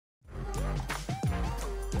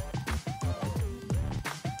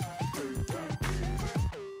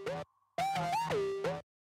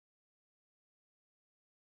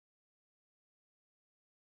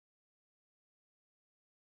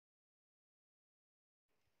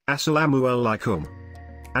Assalamualaikum.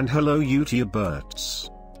 And hello YouTubers.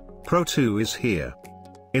 Pro 2 is here.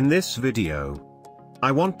 In this video,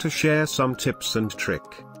 I want to share some tips and trick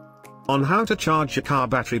on how to charge a car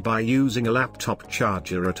battery by using a laptop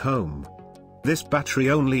charger at home. This battery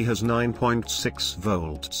only has 9.6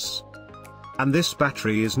 volts. And this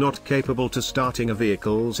battery is not capable to starting a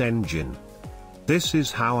vehicle's engine. This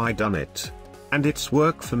is how I done it. And it's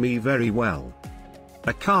worked for me very well.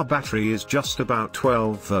 A car battery is just about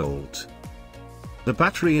 12 volt. The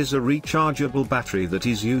battery is a rechargeable battery that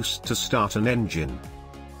is used to start an engine.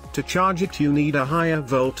 To charge it you need a higher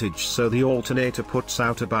voltage, so the alternator puts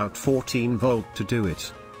out about 14 volt to do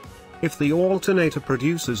it. If the alternator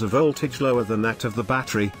produces a voltage lower than that of the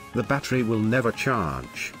battery will never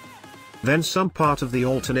charge. Then some part of the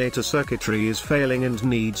alternator circuitry is failing and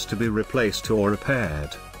needs to be replaced or repaired.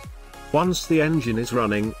 Once the engine is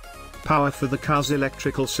running, power for the car's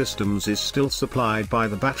electrical systems is still supplied by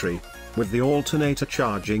the battery, with the alternator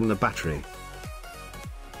charging the battery.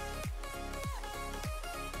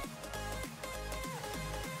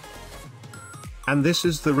 And this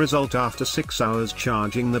is the result after 6 hours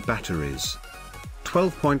charging the batteries.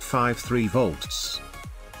 12.53 volts.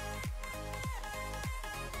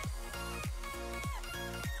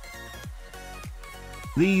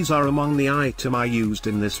 These are among the items I used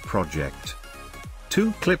in this project.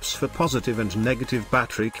 2 clips for positive and negative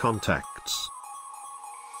battery contacts.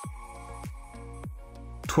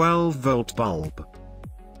 12 volt bulb.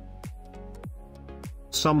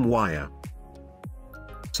 Some wire.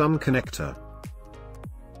 Some connector.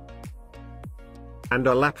 And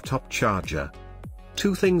a laptop charger.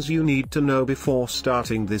 2 things you need to know before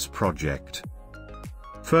starting this project.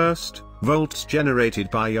 First, volts generated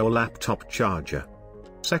by your laptop charger.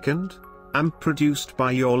 Second, amp produced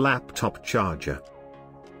by your laptop charger.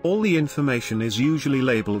 All the information is usually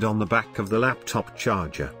labeled on the back of the laptop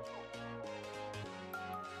charger.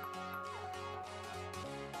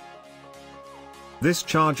 This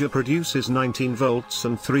charger produces 19 volts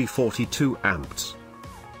and 342 amps.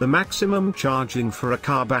 The maximum charging for a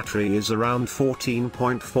car battery is around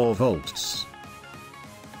 14.4 volts.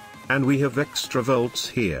 And we have extra volts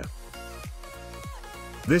here.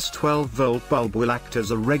 This 12 volt bulb will act as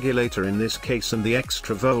a regulator in this case, and the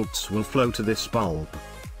extra volts will flow to this bulb.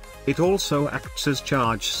 It also acts as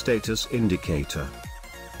charge status indicator.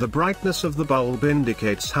 The brightness of the bulb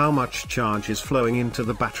indicates how much charge is flowing into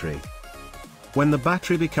the battery. When the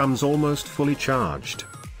battery becomes almost fully charged,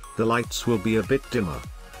 the lights will be a bit dimmer.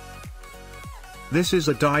 This is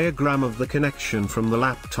a diagram of the connection from the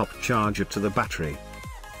laptop charger to the battery.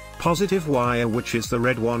 Positive wire, which is the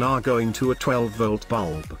red one, are going to a 12 volt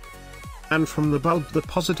bulb. And from the bulb the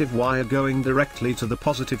positive wire going directly to the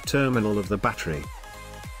positive terminal of the battery.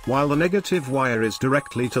 While the negative wire is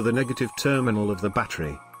directly to the negative terminal of the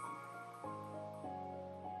battery.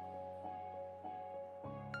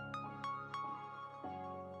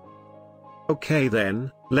 Okay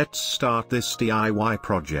then, let's start this DIY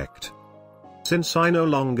project. Since I no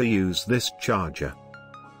longer use this charger,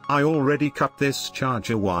 I already cut this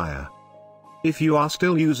charger wire. If you are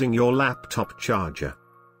still using your laptop charger,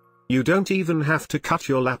 you don't even have to cut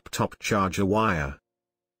your laptop charger wire.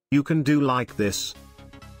 You can do like this.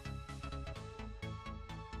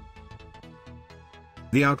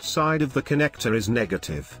 The outside of the connector is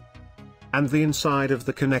negative. And the inside of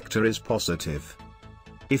the connector is positive.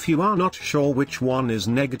 If you are not sure which one is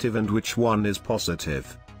negative and which one is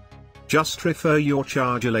positive, just refer your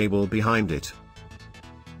charger label behind it.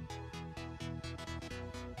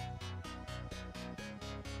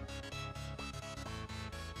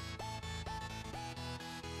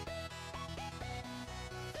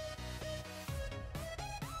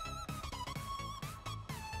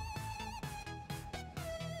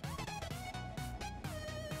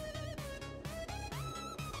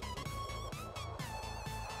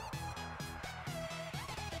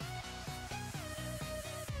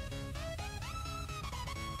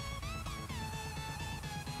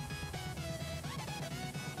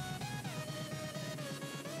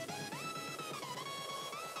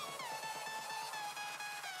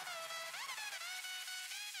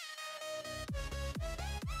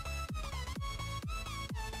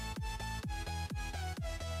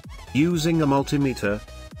 Using a multimeter,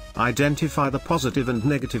 identify the positive and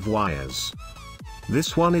negative wires.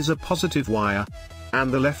 This one is a positive wire, and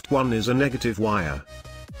the left one is a negative wire.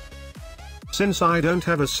 Since I don't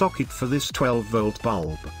have a socket for this 12 volt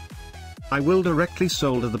bulb, I will directly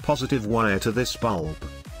solder the positive wire to this bulb.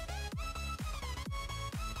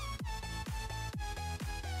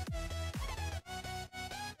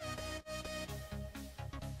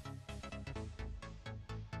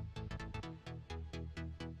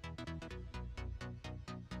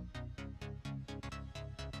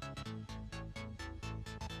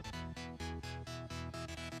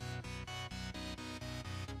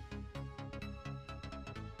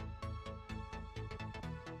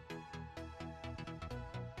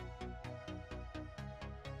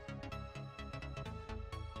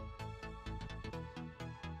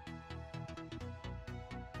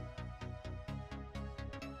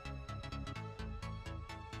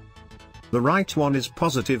 The right one is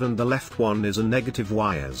positive and the left one is a negative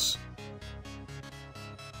wires.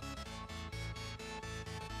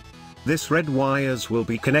 This red wires will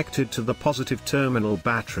be connected to the positive terminal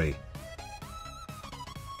battery.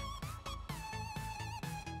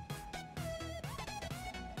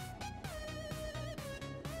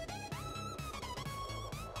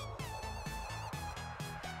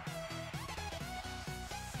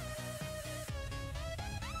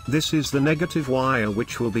 This is the negative wire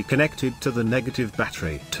which will be connected to the negative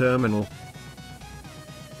battery terminal.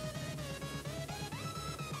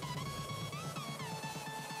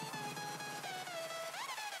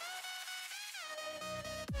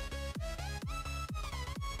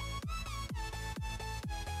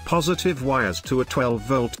 Positive wires to a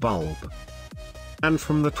 12-volt bulb. And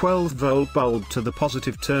from the 12-volt bulb to the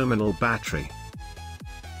positive terminal battery.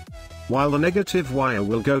 While the negative wire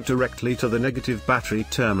will go directly to the negative battery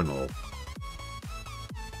terminal.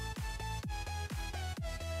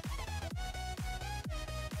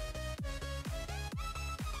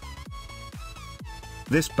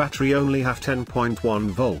 This battery only have 10.1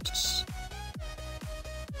 volts.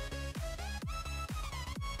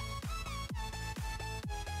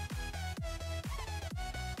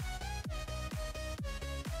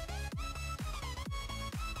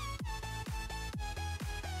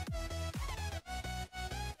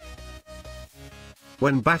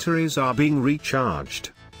 When batteries are being recharged,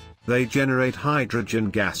 they generate hydrogen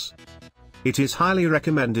gas. It is highly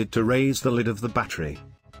recommended to raise the lid of the battery.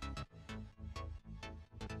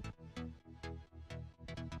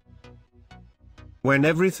 When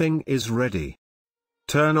everything is ready,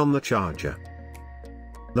 turn on the charger.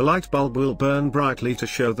 The light bulb will burn brightly to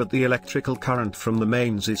show that the electrical current from the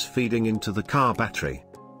mains is feeding into the car battery.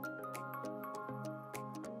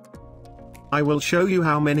 I will show you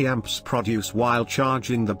how many amps produce while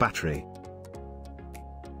charging the battery.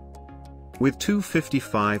 With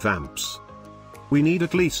 255 amps, we need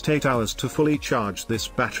at least 8 hours to fully charge this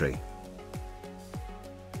battery.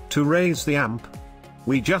 To raise the amp,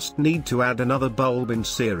 we just need to add another bulb in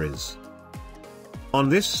series. On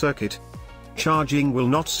this circuit, charging will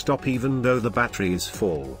not stop even though the battery is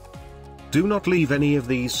full. Do not leave any of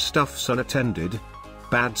these stuffs unattended.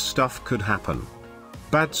 Bad stuff could happen.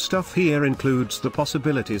 Bad stuff here includes the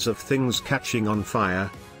possibilities of things catching on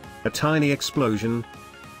fire, a tiny explosion,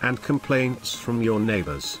 and complaints from your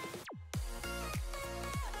neighbors.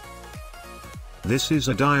 This is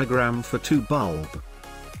a diagram for 2 bulb.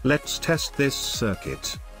 Let's test this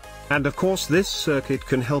circuit. And of course this circuit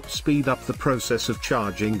can help speed up the process of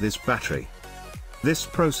charging this battery. This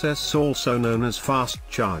process also known as fast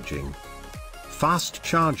charging. Fast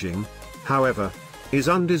charging, however, is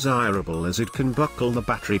undesirable as it can buckle the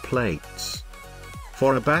battery plates.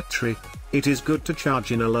 For a battery, it is good to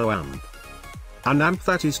charge in a low amp. An amp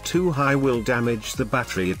that is too high will damage the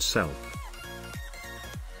battery itself.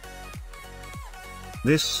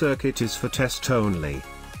 This circuit is for test only.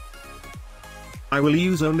 I will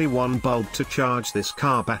use only 1 bulb to charge this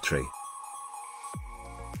car battery.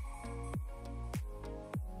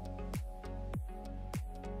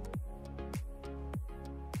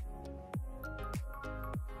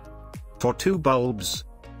 For 2 bulbs,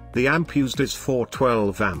 the amp used is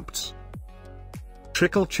 412 amps.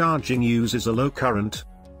 Trickle charging uses a low current,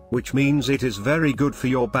 which means it is very good for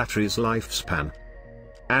your battery's lifespan.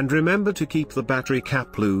 And remember to keep the battery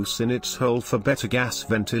cap loose in its hole for better gas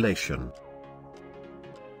ventilation.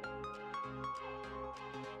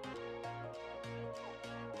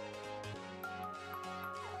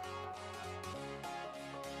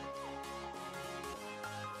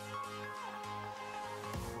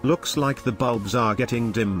 Looks like the bulbs are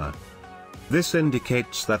getting dimmer. This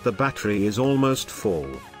indicates that the battery is almost full.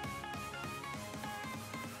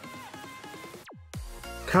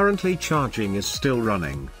 Currently charging is still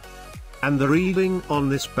running. And the reading on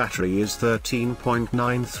this battery is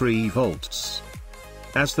 13.93 volts.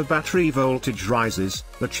 As the battery voltage rises,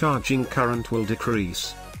 the charging current will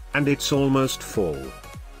decrease, and it's almost full.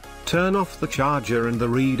 Turn off the charger and the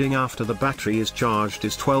reading after the battery is charged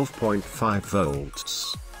is 12.5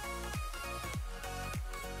 volts.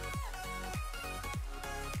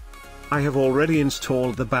 I have already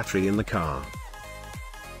installed the battery in the car.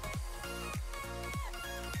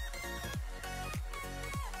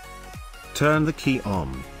 Turn the key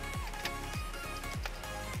on.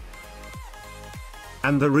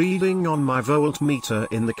 And the reading on my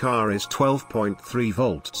voltmeter in the car is 12.3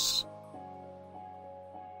 volts.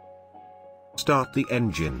 Start the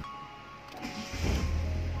engine.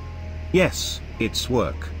 Yes, it's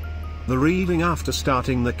work. The reading after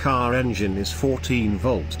starting the car engine is 14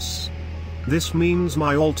 volts. This means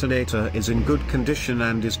my alternator is in good condition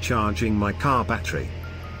and is charging my car battery.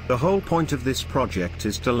 The whole point of this project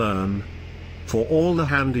is to learn. For all the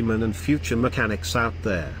handymen and future mechanics out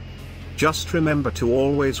there, just remember to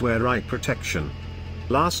always wear eye protection.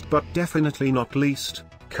 Last but definitely not least,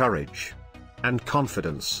 courage and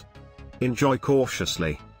confidence. Enjoy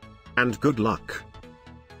cautiously. And good luck.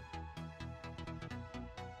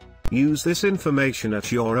 Use this information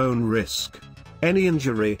at your own risk. Any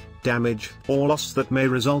injury, damage, or loss that may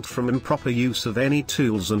result from improper use of any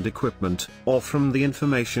tools and equipment, or from the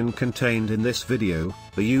information contained in this video,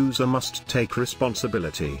 the user must take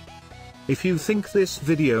responsibility. If you think this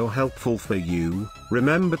video helpful for you,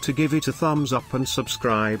 remember to give it a thumbs up and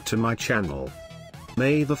subscribe to my channel.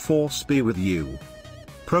 May the force be with you.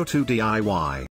 Pro2 DIY.